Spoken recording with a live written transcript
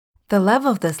The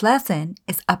level of this lesson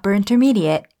is upper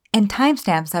intermediate, and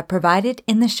timestamps are provided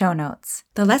in the show notes.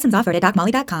 The lessons offered at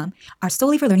DocMolly.com are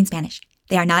solely for learning Spanish.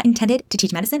 They are not intended to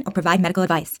teach medicine or provide medical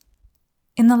advice.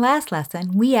 In the last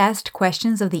lesson, we asked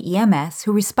questions of the EMS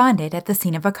who responded at the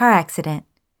scene of a car accident.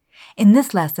 In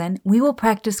this lesson, we will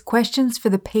practice questions for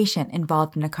the patient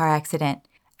involved in a car accident,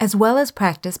 as well as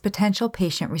practice potential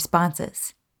patient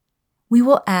responses. We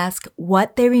will ask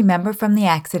what they remember from the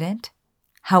accident,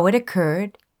 how it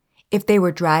occurred, if they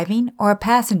were driving or a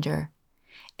passenger,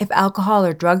 if alcohol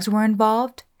or drugs were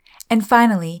involved, and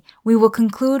finally, we will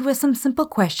conclude with some simple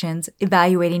questions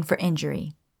evaluating for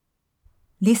injury.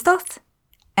 ¿Listos?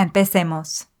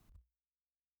 Empecemos.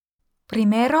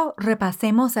 Primero,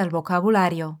 repasemos el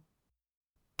vocabulario.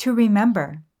 To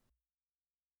remember.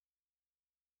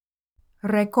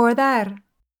 Recordar.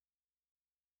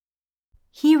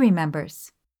 He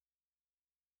remembers.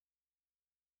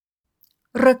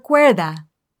 Recuerda.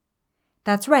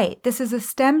 That's right, this is a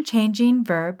stem-changing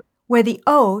verb where the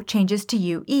O changes to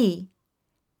UE.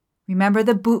 Remember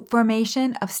the boot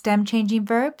formation of stem-changing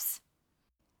verbs?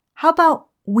 How about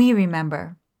we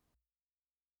remember?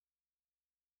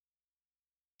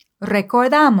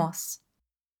 Recordamos.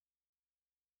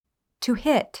 To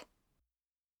hit.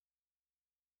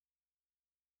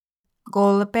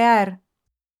 Golpear.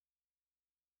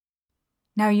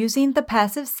 Now using the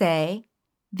passive say,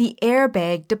 the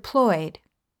airbag deployed.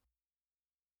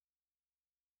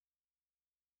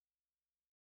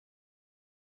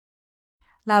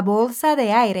 La bolsa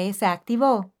de aire se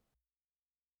activó.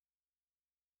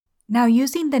 Now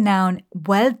using the noun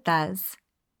vueltas,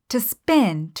 to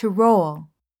spin, to roll.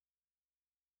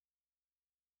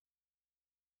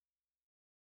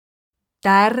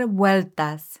 Dar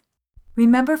vueltas.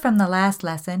 Remember from the last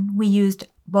lesson, we used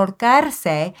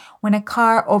volcarse when a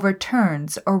car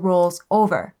overturns or rolls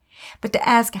over. But to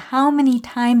ask how many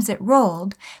times it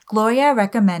rolled, Gloria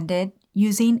recommended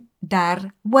using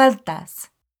dar vueltas.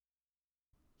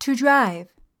 To drive.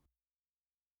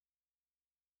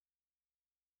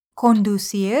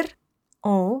 Conducir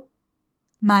o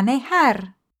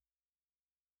manejar.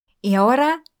 Y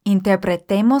ahora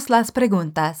interpretemos las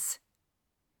preguntas.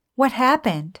 What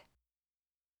happened?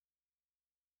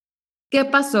 ¿Qué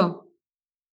pasó?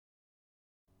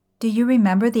 Do you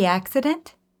remember the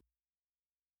accident?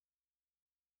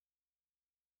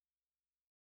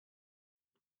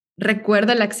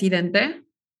 ¿Recuerda el accidente?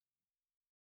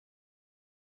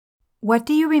 What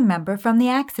do you remember from the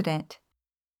accident?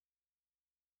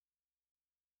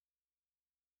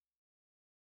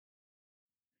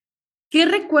 ¿Qué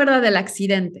recuerda del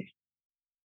accidente?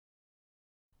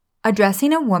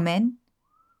 Addressing a woman,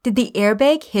 did the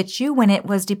airbag hit you when it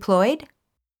was deployed?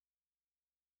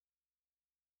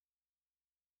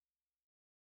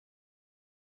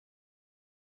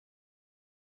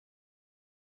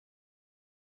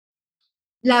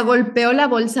 ¿La golpeó la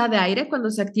bolsa de aire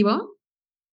cuando se activó?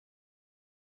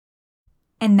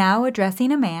 And now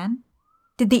addressing a man,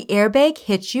 did the airbag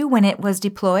hit you when it was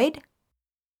deployed?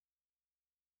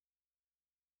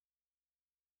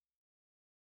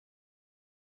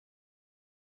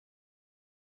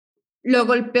 ¿Lo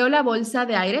golpeó la bolsa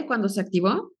de aire cuando se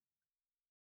activó?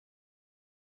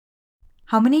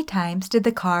 How many times did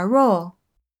the car roll?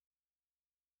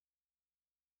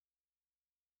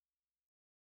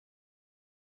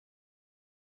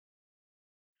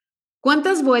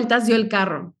 ¿Cuántas vueltas dio el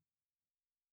carro?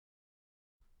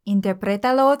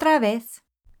 Interprétalo otra vez.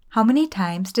 How many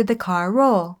times did the car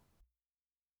roll?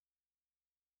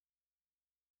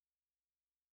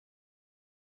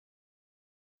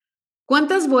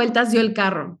 ¿Cuántas vueltas dio el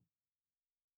carro?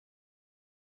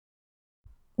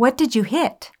 What did you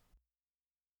hit?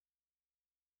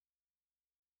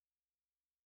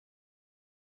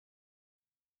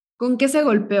 ¿Con qué se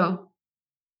golpeó?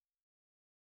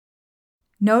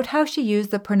 Note how she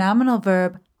used the pronominal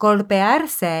verb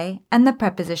golpearse and the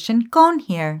preposition con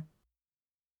here.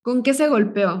 ¿Con qué se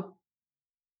golpeó?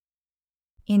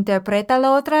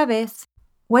 Interprétalo otra vez.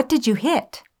 What did you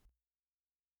hit?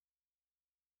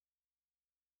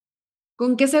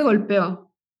 ¿Con qué se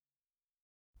golpeó?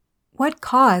 What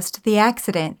caused the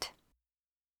accident?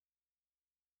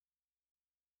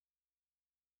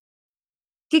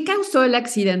 ¿Qué causó el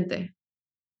accidente?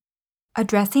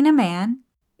 Addressing a man,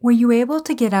 were you able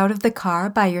to get out of the car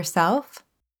by yourself?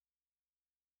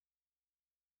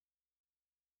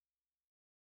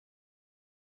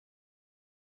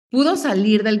 ¿Pudo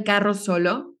salir del carro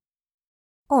solo?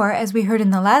 Or, as we heard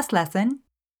in the last lesson,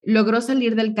 ¿Logró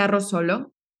salir del carro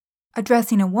solo?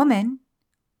 addressing a woman,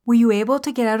 were you able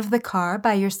to get out of the car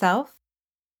by yourself?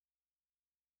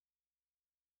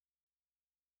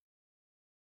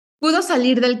 ¿Pudo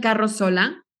salir del carro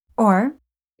sola? Or,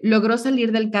 ¿Logró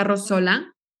salir del carro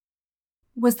sola?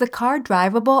 was the car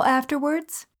drivable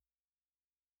afterwards?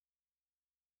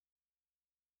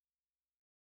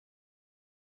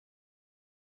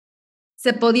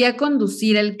 ¿Se podía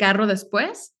conducir el carro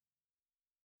después?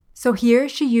 So here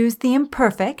she used the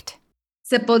imperfect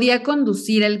 ¿Se podía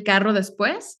conducir el carro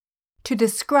después? to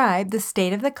describe the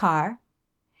state of the car.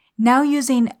 Now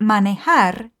using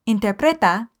manejar,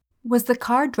 interpreta, was the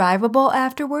car drivable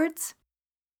afterwards?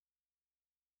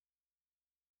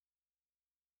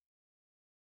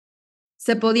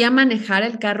 ¿Se podía manejar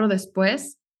el carro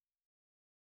después?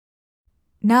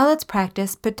 Now let's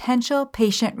practice potential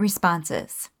patient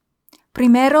responses.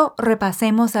 Primero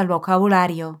repasemos el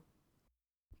vocabulario.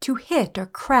 To hit or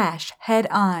crash head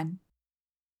on.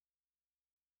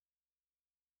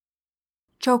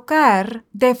 Chocar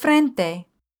de frente.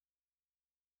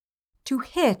 To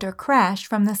hit or crash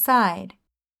from the side.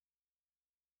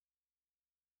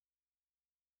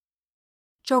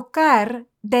 Chocar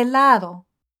de lado.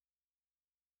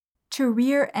 To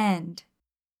rear end.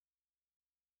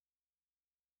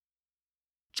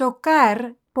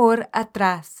 Chocar por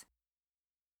atrás.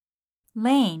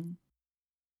 Lane.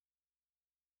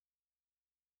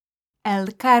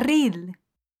 El carril.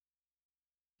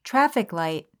 Traffic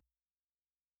light.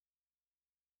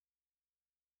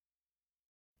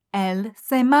 El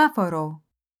semáforo.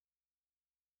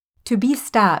 To be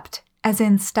stopped, as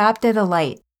in stopped at a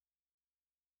light.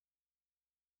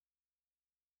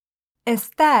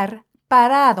 Estar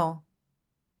parado.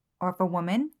 Or for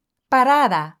woman,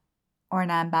 parada. Or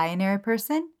non-binary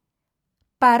person,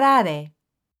 parade.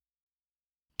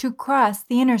 To cross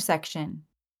the intersection.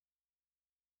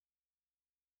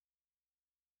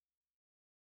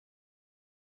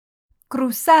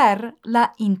 Cruzar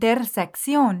la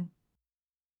intersección.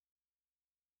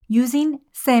 Using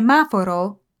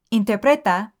semáforo,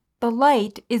 interpreta the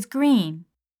light is green.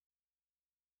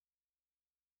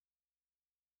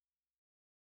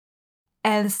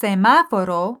 El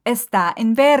semáforo está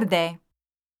en verde.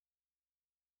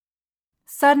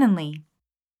 Suddenly.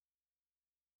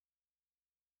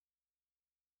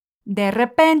 De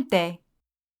repente.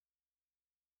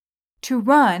 To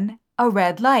run a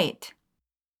red light.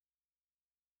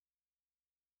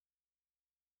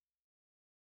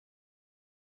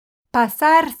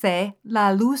 Pasarse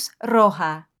la luz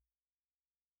roja.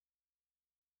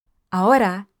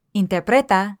 Ahora,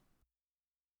 interpreta.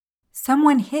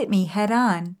 Someone hit me head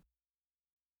on.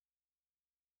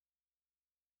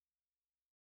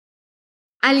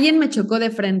 Alguien me chocó de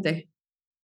frente.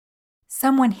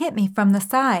 Someone hit me from the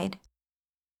side.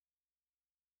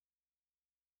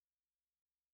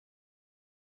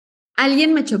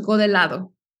 Alguien me chocó de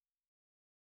lado.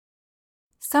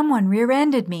 Someone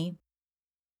rear-ended me.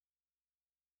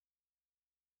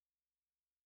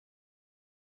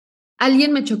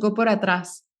 Alguien me chocó por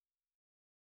atrás.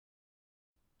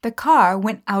 The car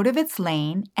went out of its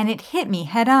lane and it hit me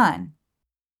head on.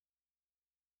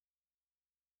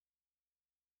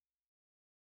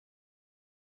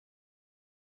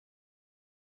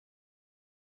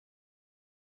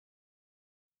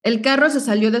 El carro se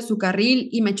salió de su carril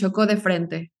y me chocó de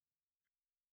frente.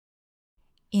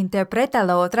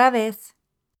 Interprétalo otra vez.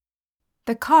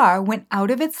 The car went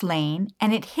out of its lane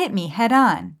and it hit me head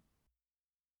on.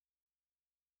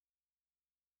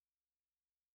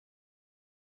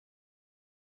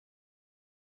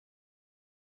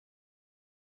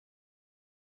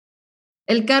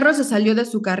 El carro se salió de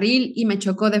su carril y me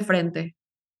chocó de frente.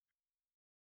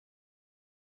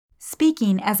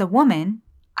 Speaking as a woman,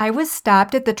 I was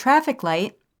stopped at the traffic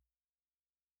light.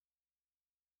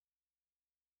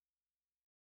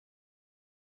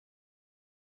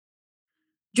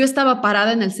 Yo estaba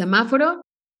parada en el semáforo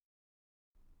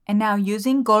And now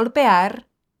using golpear,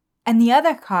 and the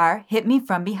other car hit me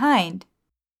from behind.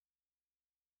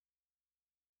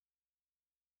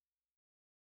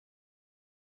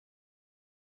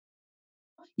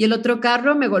 y el otro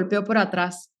carro me golpeó por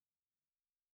atrás.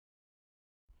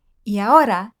 Y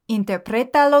ahora,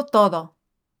 interprétalo todo.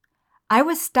 I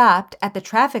was stopped at the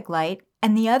traffic light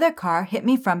and the other car hit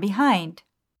me from behind.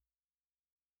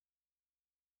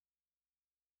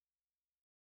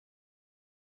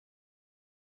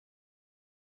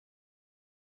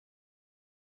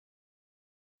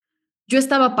 Yo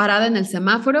estaba parada en el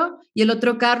semáforo y el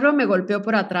otro carro me golpeó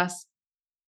por atrás.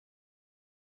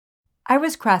 I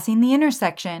was crossing the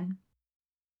intersection.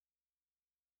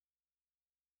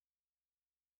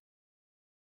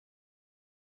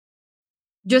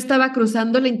 Yo estaba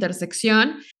cruzando la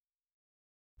intersección.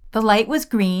 The light was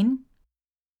green.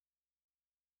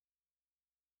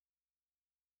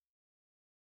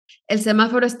 el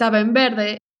semáforo estaba en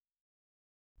verde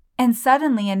and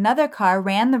suddenly another car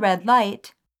ran the red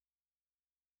light,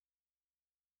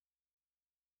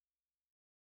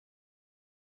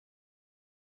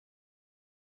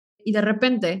 y de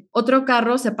repente otro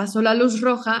carro se pasó la luz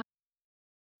roja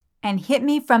and hit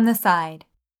me from the side.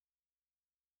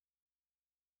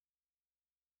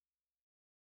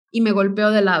 y me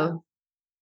golpeó de lado.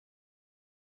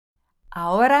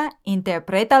 Ahora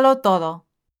interprétalo todo.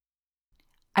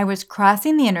 I was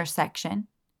crossing the intersection.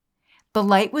 The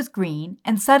light was green,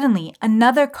 and suddenly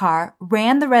another car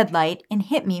ran the red light and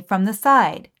hit me from the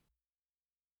side.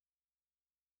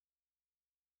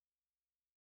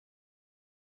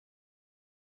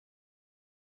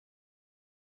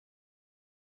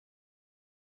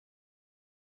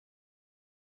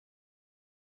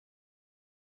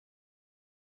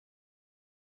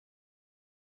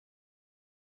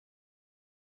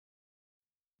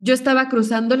 Yo estaba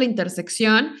cruzando la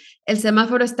intersección, el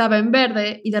semáforo estaba en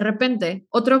verde y de repente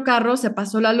otro carro se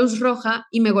pasó la luz roja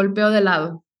y me golpeó de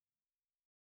lado.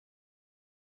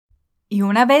 Y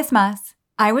una vez más,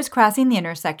 I was crossing the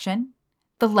intersection.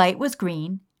 The light was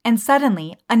green, and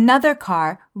suddenly another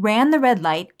car ran the red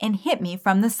light and hit me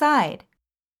from the side.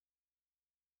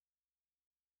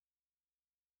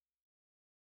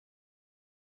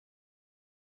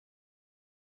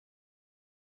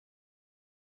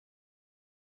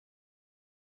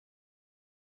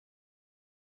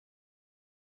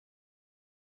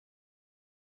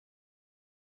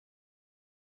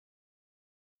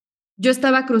 Yo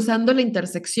estaba cruzando la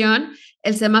intersección,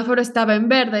 el semáforo estaba en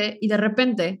verde y de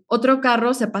repente otro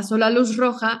carro se pasó la luz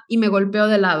roja y me golpeó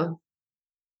de lado.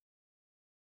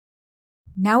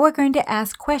 Now we're going to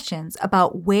ask questions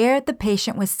about where the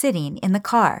patient was sitting in the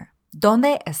car.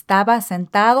 ¿Dónde estaba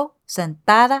sentado,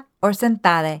 sentada o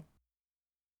sentada?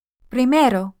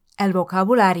 Primero, el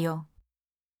vocabulario.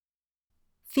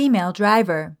 Female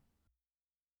driver.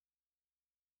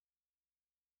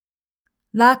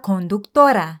 La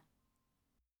conductora.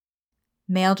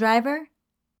 Male driver.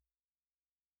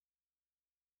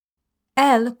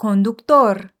 El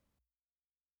conductor.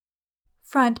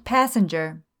 Front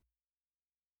passenger.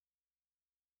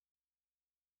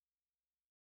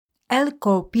 El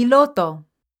copiloto.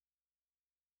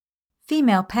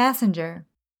 Female passenger.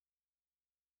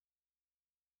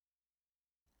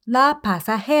 La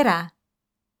pasajera.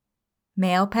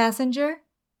 Male passenger.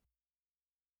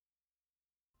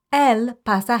 El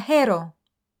pasajero.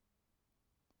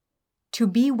 To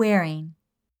be wearing.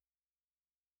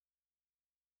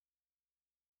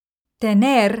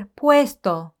 Tener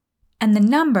puesto. And the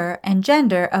number and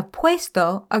gender of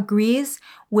puesto agrees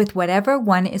with whatever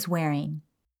one is wearing.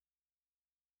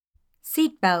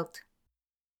 Seatbelt.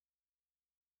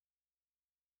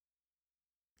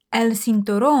 El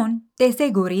cinturón de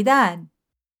seguridad.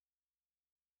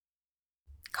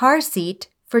 Car seat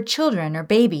for children or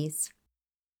babies.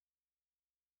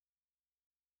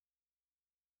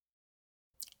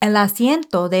 El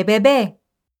asiento de bebé.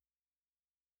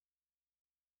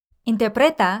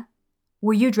 Interpreta.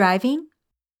 Were you driving?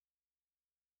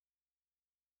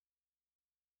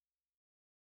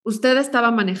 ¿Usted estaba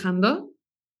manejando?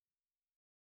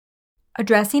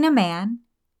 Addressing a man.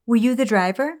 Were you the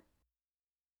driver?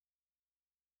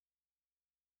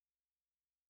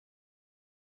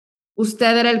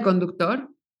 ¿Usted era el conductor?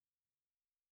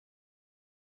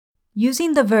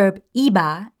 Using the verb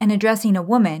iba and addressing a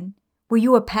woman, were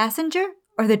you a passenger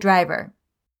or the driver?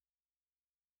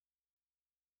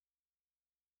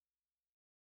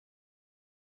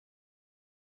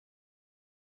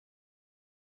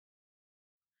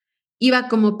 ¿Iba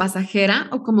como pasajera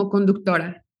o como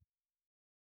conductora?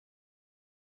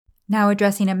 Now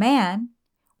addressing a man,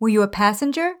 were you a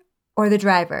passenger or the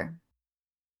driver?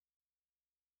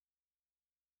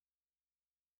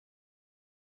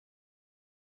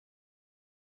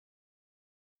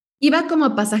 ¿Iba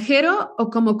como pasajero o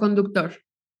como conductor?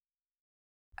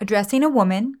 Addressing a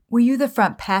woman, were you the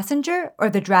front passenger or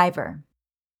the driver?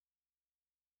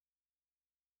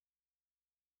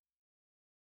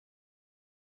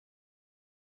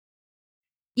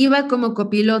 ¿Iba como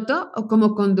copiloto o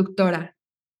como conductora?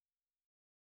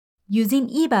 Using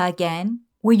iba again,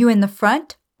 were you in the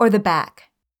front or the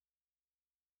back?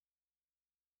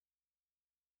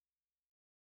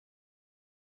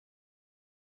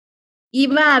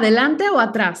 ¿Iba adelante o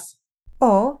atrás?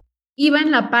 O, ¿Iba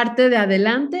en la parte de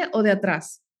adelante o de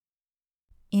atrás?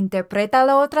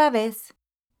 interprétalo otra vez.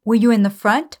 Were you in the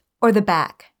front or the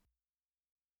back?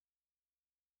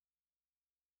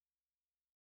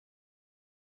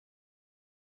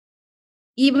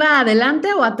 ¿Iba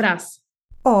adelante o atrás?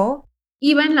 O,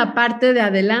 ¿Iba en la parte de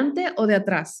adelante o de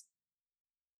atrás?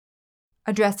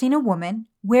 Addressing a woman,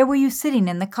 where were you sitting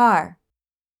in the car?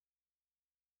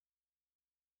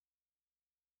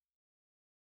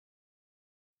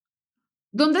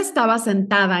 ¿Dónde estaba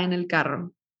sentada en el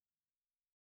carro?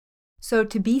 So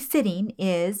to be sitting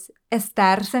is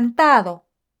estar sentado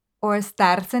or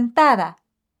estar sentada.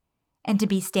 And to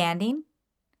be standing,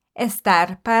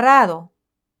 estar parado,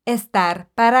 estar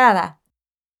parada.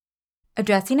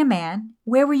 Addressing a man,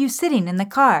 where were you sitting in the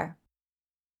car?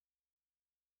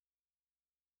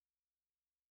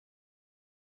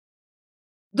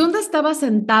 ¿Dónde estaba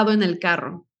sentado en el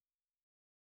carro?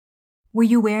 Were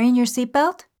you wearing your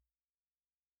seatbelt?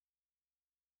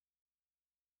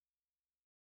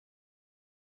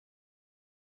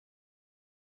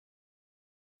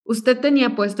 ¿Usted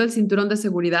tenía puesto el cinturón de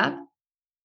seguridad?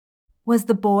 Was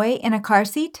the boy in a car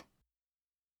seat?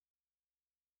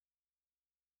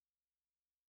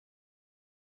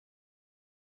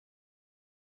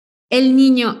 ¿El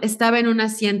niño estaba en un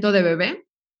asiento de bebé?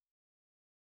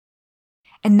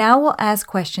 And now we'll ask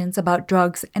questions about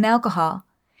drugs and alcohol.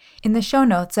 In the show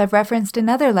notes, I've referenced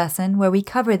another lesson where we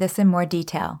cover this in more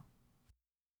detail.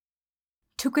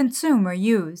 To consume or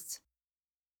use.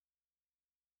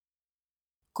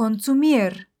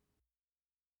 Consumir.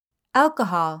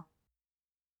 Alcohol.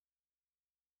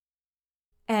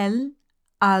 El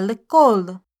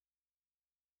alcohol.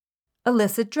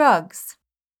 Illicit drugs.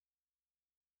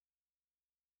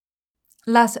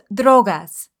 Las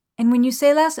drogas. And when you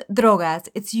say las drogas,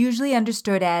 it's usually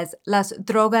understood as las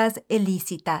drogas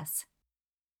ilícitas.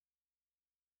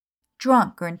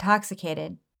 Drunk or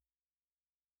intoxicated.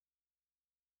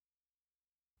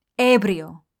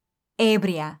 Ebrio,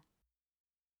 ebria.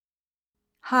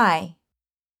 High.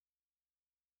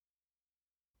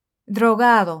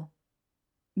 Drogado,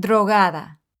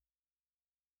 drogada.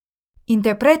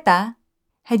 Interpreta.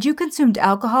 Had you consumed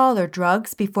alcohol or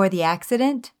drugs before the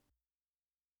accident?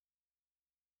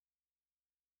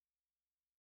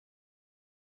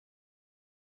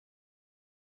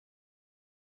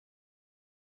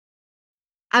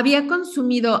 ¿Había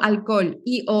consumido alcohol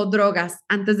y o drogas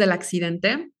antes del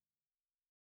accidente?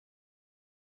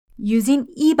 Using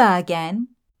iba again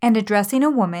and addressing a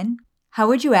woman, how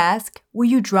would you ask, were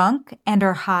you drunk and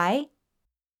or high?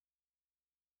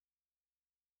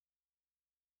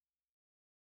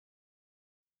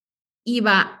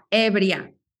 ¿Iba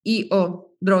ebria y o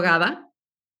drogada?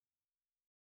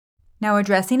 Now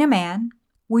addressing a man,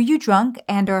 were you drunk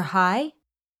and or high?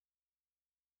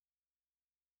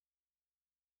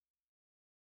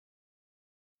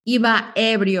 ¿Iba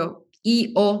ebrio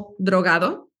y o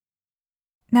drogado?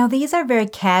 Now these are very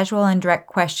casual and direct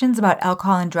questions about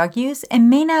alcohol and drug use and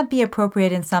may not be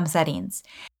appropriate in some settings.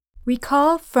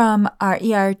 Recall from our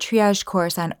ER triage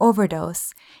course on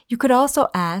overdose, you could also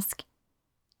ask,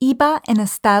 ¿Iba en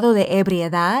estado de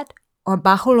ebriedad o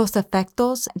bajo los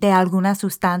efectos de alguna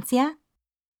sustancia?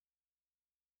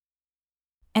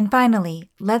 And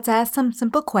finally, let's ask some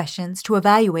simple questions to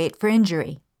evaluate for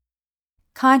injury.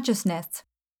 Consciousness.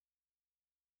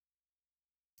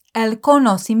 El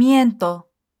conocimiento.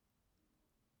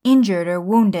 Injured or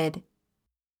wounded.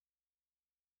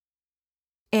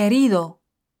 Herido,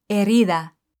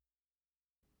 herida.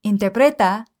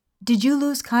 Interpreta, did you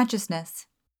lose consciousness?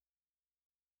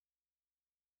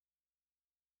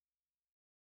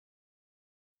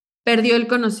 ¿Perdió el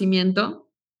conocimiento?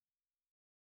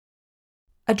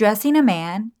 Addressing a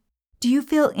man, do you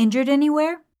feel injured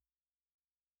anywhere?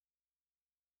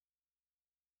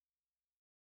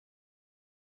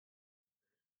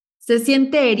 ¿Se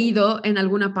siente herido en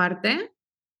alguna parte?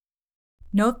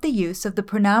 Note the use of the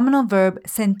pronominal verb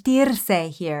sentirse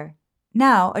here.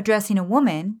 Now, addressing a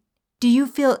woman, do you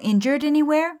feel injured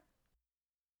anywhere?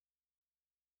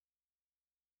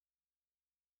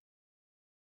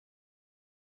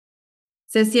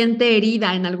 ¿Se siente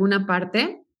herida en alguna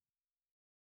parte?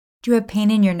 Do you have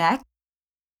pain in your neck?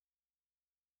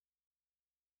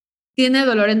 ¿Tiene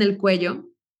dolor en el cuello?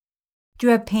 Do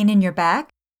you have pain in your back?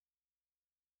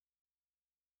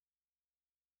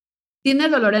 ¿Tiene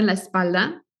dolor en la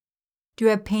espalda? Do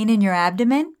you have pain in your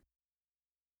abdomen?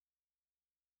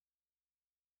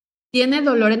 ¿Tiene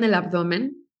dolor en el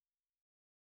abdomen?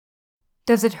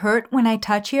 Does it hurt when I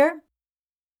touch here?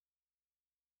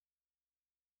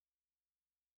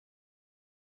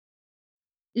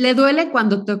 ¿Le duele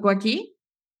cuando toco aquí?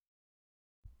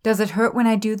 Does it hurt when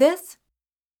I do this?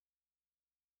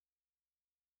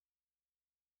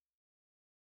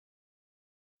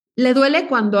 ¿Le duele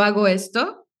cuando hago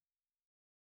esto?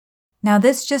 Now,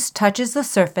 this just touches the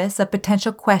surface of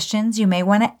potential questions you may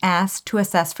want to ask to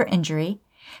assess for injury.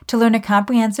 To learn a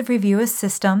comprehensive review of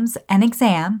systems and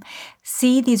exam,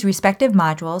 see these respective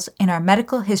modules in our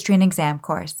Medical History and Exam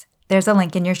course. There's a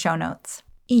link in your show notes.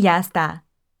 Y ya está.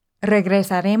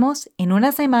 Regresaremos en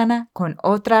una semana con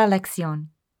otra lección.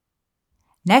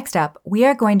 Next up, we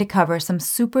are going to cover some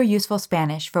super useful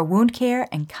Spanish for wound care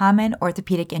and common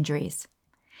orthopedic injuries.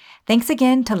 Thanks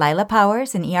again to Lila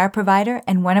Powers, an ER provider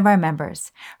and one of our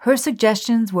members. Her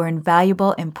suggestions were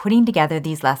invaluable in putting together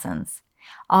these lessons.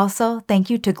 Also, thank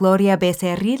you to Gloria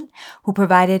Becerril, who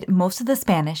provided most of the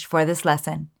Spanish for this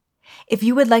lesson. If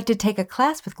you would like to take a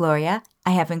class with Gloria,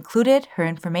 I have included her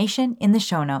information in the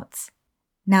show notes.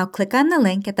 Now click on the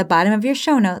link at the bottom of your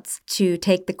show notes to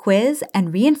take the quiz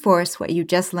and reinforce what you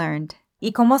just learned.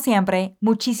 Y como siempre,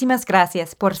 muchísimas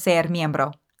gracias por ser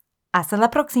miembro. Hasta la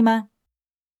próxima.